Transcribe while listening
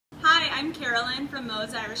I'm Carolyn from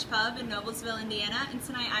Moe's Irish Pub in Noblesville, Indiana, and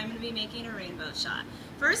tonight I'm going to be making a rainbow shot.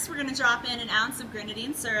 First, we're going to drop in an ounce of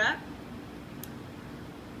grenadine syrup.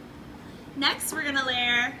 Next, we're going to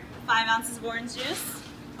layer 5 ounces of orange juice.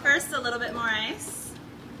 First, a little bit more ice.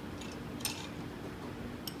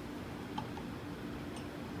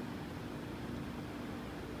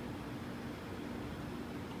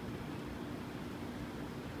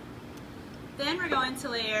 Then we're going to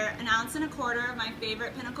layer 1.25 ounces of my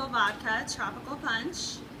favorite Pinnacle vodka, Tropical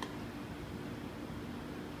Punch.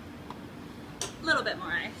 A little bit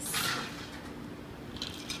more ice.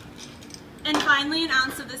 And finally, 1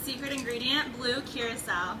 ounce of the secret ingredient, blue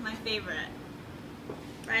curacao, my favorite,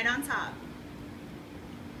 right on top.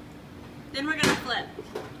 Then we're going to flip.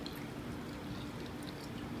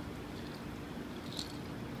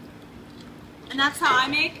 And that's how I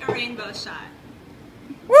make a rainbow shot.